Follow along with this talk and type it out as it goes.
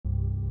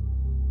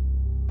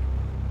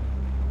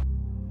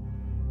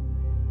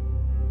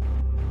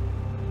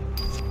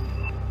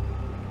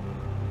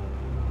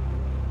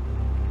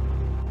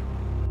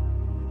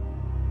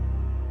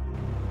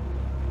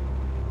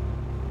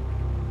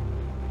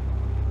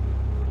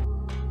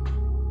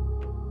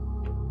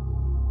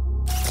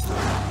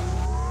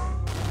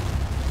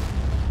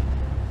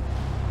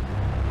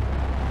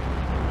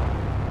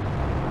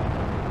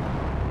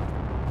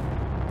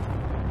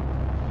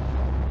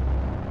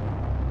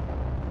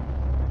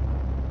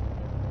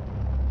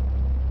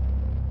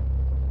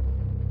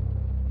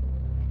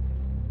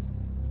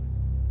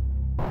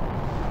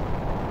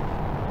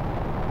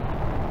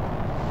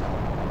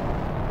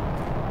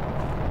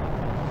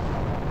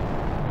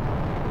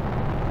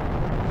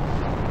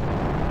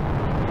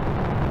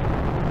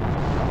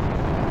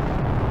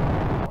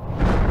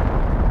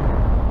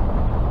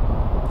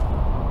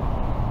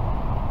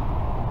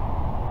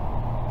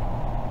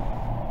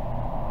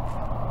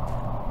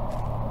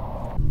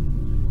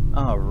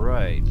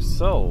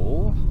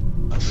so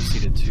I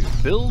proceeded to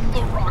build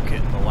the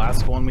rocket, the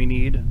last one we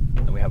need,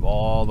 and we have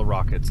all the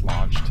rockets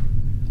launched.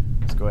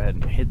 Let's go ahead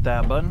and hit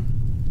that button.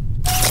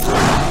 It's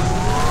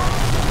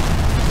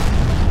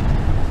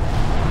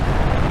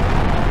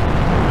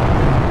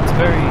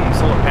very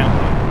solar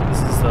panel. This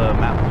is the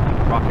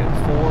map Rocket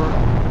 4,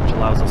 which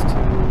allows us to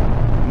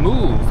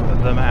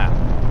move the map,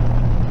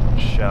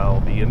 which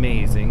shall be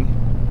amazing.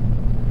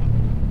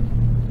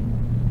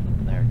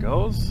 There it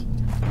goes.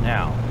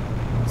 Now,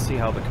 let's see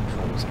how the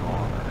controls are.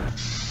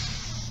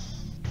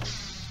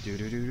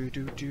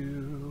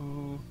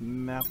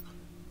 Map.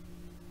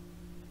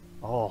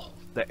 Oh,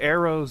 the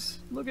arrows.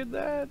 Look at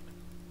that.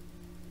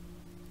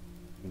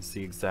 You can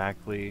see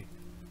exactly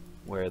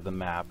where the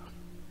map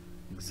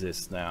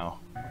exists now.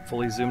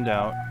 Fully zoomed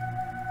out.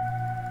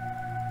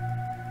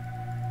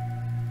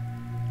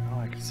 Oh,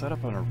 I can set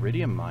up an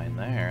iridium mine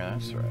there.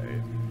 That's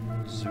right.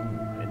 Zoom.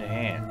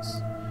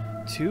 Enhance.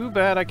 Too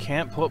bad I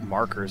can't put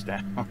markers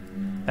down.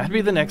 That'd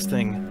be the next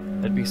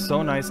thing. That'd be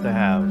so nice to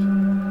have.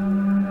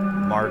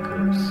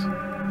 Markers.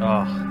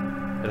 Oh,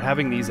 but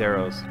having these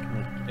arrow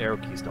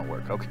keys don't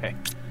work. Okay.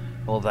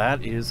 Well,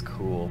 that is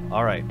cool.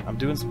 Alright, I'm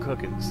doing some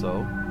cooking,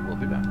 so we'll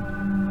be back.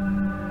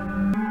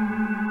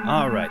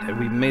 Alright, and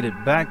we've made it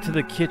back to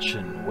the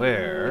kitchen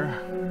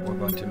where we're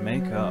going to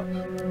make up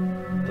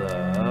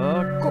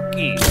the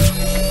cookies.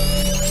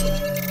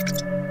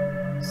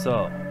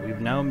 So,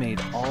 we've now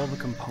made all the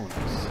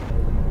components.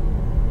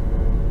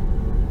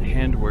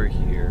 And we're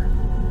here.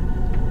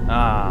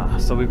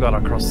 So we've got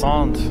our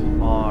croissant,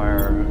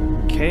 our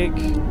cake,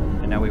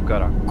 and now we've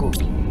got our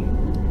cookie.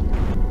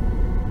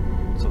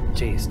 So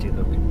tasty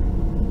looking.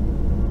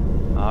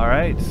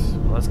 Alright,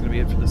 well that's gonna be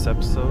it for this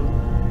episode.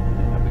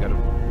 We got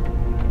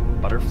a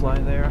butterfly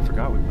there, I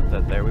forgot we put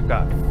that there. We've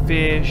got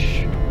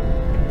fish,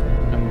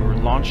 and we're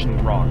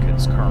launching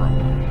rockets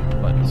currently,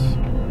 but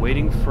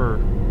waiting for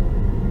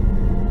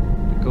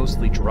the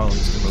ghostly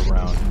drones to move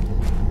around.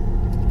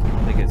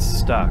 They get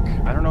stuck.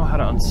 I don't know how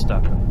to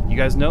unstuck them. You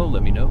guys know?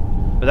 Let me know.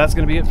 But that's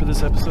going to be it for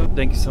this episode.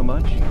 Thank you so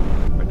much.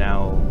 We're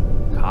now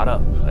caught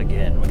up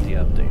again with the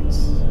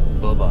updates.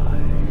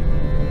 Bye-bye.